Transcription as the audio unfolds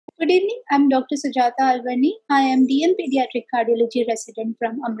Good evening, I'm Dr. Sujata Alawani. I am DM Pediatric Cardiology resident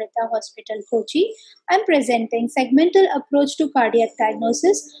from Amrita Hospital, Kochi. I'm presenting Segmental Approach to Cardiac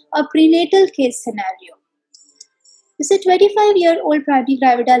Diagnosis, a prenatal case scenario. This is a 25-year-old primary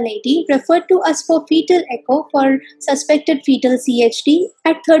gravida lady referred to us for fetal echo for suspected fetal CHD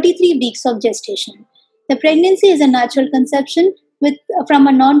at 33 weeks of gestation. The pregnancy is a natural conception from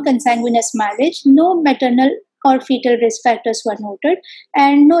a non-consanguineous marriage. No maternal or fetal risk factors were noted,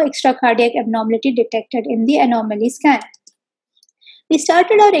 and no extracardiac abnormality detected in the anomaly scan. We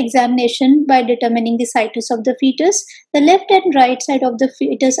started our examination by determining the situs of the fetus. The left and right side of the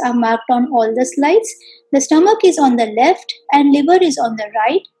fetus are marked on all the slides. The stomach is on the left and liver is on the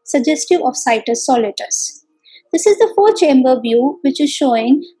right, suggestive of situs solitus. This is the four-chamber view, which is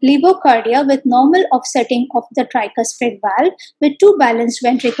showing levocardia with normal offsetting of the tricuspid valve with two balanced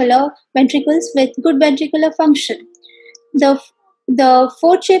ventricles with good ventricular function. The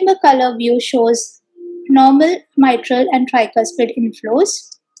four-chamber color view shows normal mitral and tricuspid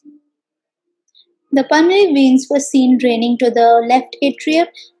inflows. The pulmonary veins were seen draining to the left atrium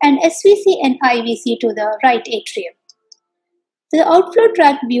and SVC and IVC to the right atrium. The outflow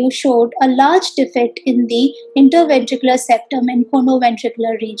tract view showed a large defect in the interventricular septum and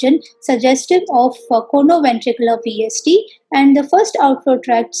conoventricular region, suggestive of conoventricular VSD, and the first outflow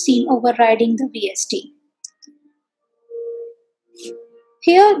tract seen overriding the VSD.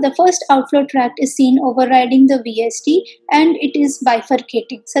 Here, the first outflow tract is seen overriding the VSD and it is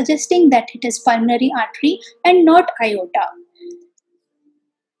bifurcating, suggesting that it is pulmonary artery and not aorta.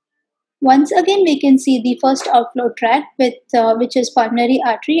 Once again, we can see the first outflow tract which is pulmonary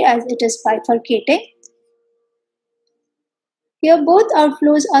artery as it is bifurcating. Here, both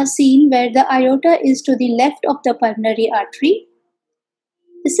outflows are seen where the aorta is to the left of the pulmonary artery.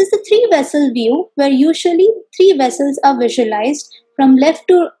 This is the three-vessel view where usually three vessels are visualized from left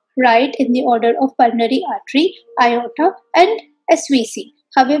to right in the order of pulmonary artery, aorta, and SVC.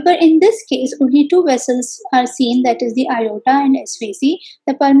 However, in this case, only two vessels are seen, that is the aorta and SVC.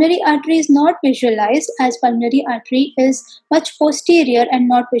 The pulmonary artery is not visualized as pulmonary artery is much posterior and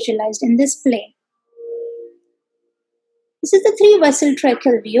not visualized in this plane. This is the three-vessel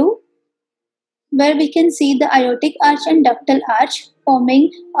tracheal view where we can see the aortic arch and ductal arch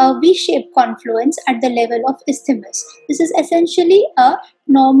forming a V-shaped confluence at the level of isthmus. This is essentially a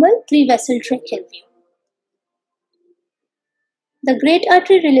normal three-vessel tracheal view. The great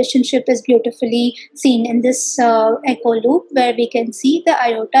artery relationship is beautifully seen in this echo loop where we can see the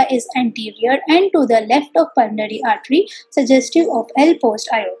aorta is anterior and to the left of pulmonary artery, suggestive of L post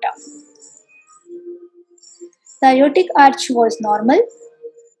aorta. The aortic arch was normal.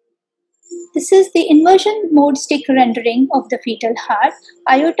 This is the inversion mode stick rendering of the fetal heart.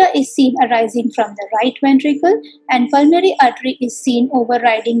 Aorta is seen arising from the right ventricle and pulmonary artery is seen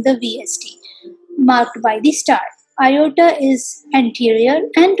overriding the VSD, marked by the star. Aorta is anterior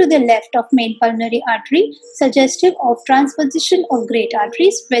and to the left of main pulmonary artery, suggestive of transposition of great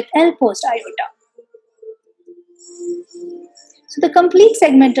arteries with L post aorta. So the complete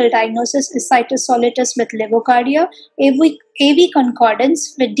segmental diagnosis is situs solitus with levocardia, AV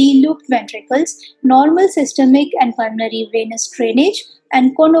concordance with D-looped ventricles, normal systemic and pulmonary venous drainage,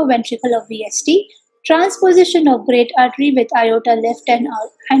 and conoventricular VSD, transposition of great artery with aorta left and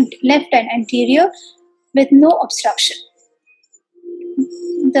anterior with no obstruction.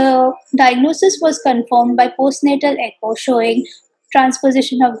 The diagnosis was confirmed by postnatal echo showing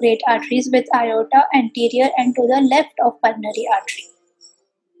transposition of great arteries with aorta anterior and to the left of pulmonary artery.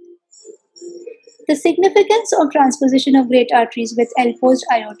 The significance of transposition of great arteries with L post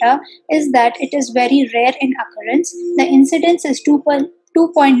aorta is that it is very rare in occurrence. The incidence is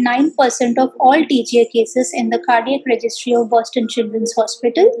 2.9% of all TGA cases in the cardiac registry of Boston Children's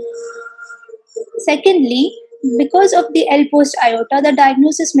Hospital. Secondly, because of the L post aorta, the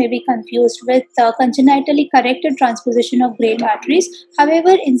diagnosis may be confused with congenitally corrected transposition of great arteries.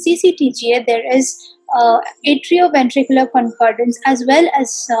 However, in CCTGA, there is atrioventricular concordance as well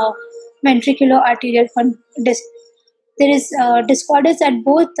as ventriculo-arterial there is discordance at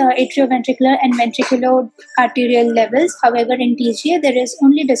both atrioventricular and ventriculo-arterial levels. However, in TGA, there is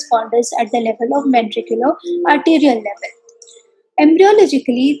only discordance at the level of ventriculo-arterial level.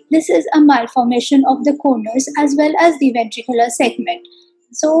 Embryologically, this is a malformation of the conus as well as the ventricular segment.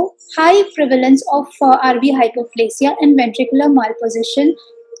 So, high prevalence of RV hypoplasia and ventricular malposition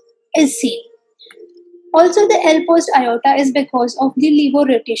is seen. Also, the L post aorta is because of the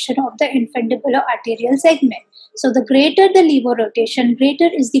levo-rotation of the infundibulor arterial segment. So, the greater the levo-rotation, greater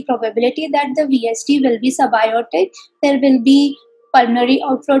is the probability that the VSD will be subaortic, there will be pulmonary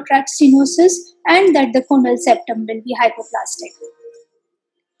outflow tract stenosis, and that the conal septum will be hypoplastic.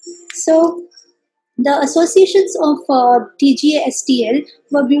 So the associations of TGA-STL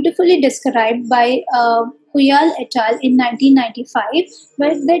were beautifully described by Huyal et al. In 1995,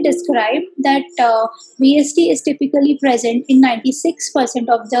 where they described that VST is typically present in 96%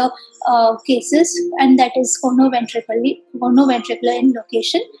 of the cases, and that is conoventricular in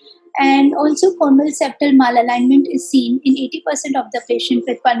location. And also, corneal septal malalignment is seen in 80% of the patients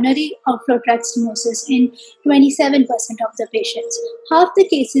with pulmonary outflow tract stenosis in 27% of the patients. Half the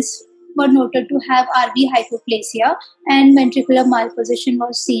cases were noted to have RV hypoplasia, and ventricular malposition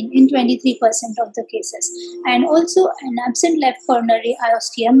was seen in 23% of the cases. And also, an absent left coronary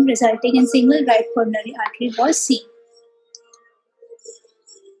ostium resulting in single right coronary artery was seen.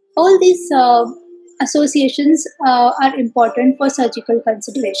 All these associations are important for surgical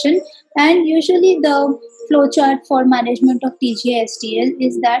consideration, and usually the flowchart for management of TGA-STL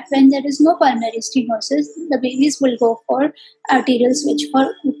is that when there is no pulmonary stenosis, the babies will go for arterial switch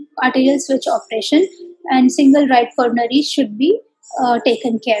operation, and single right coronary should be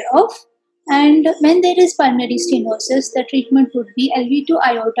taken care of. And when there is pulmonary stenosis, the treatment would be LV2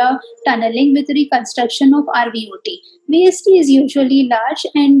 aorta tunneling with reconstruction of RVOT. VST is usually large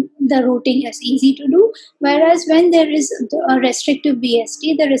and the routing is easy to do, whereas when there is a restrictive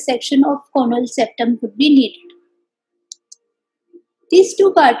VST, the resection of conal septum would be needed. These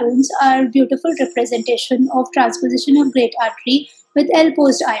two cartoons are beautiful representation of transposition of great artery with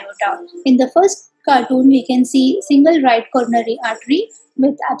L-post aorta. In the first cartoon, we can see single right coronary artery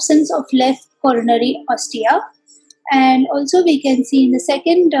with absence of left coronary ostia. And also we can see in the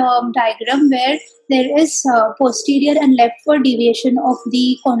second diagram where there is posterior and leftward deviation of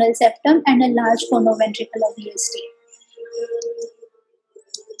the conal septum and a large conoventricular VST.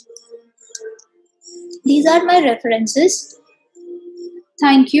 These are my references.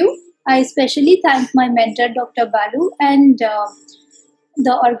 Thank you. I especially thank my mentor, Dr. Balu, and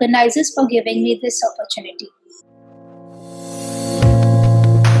the organizers for giving me this opportunity.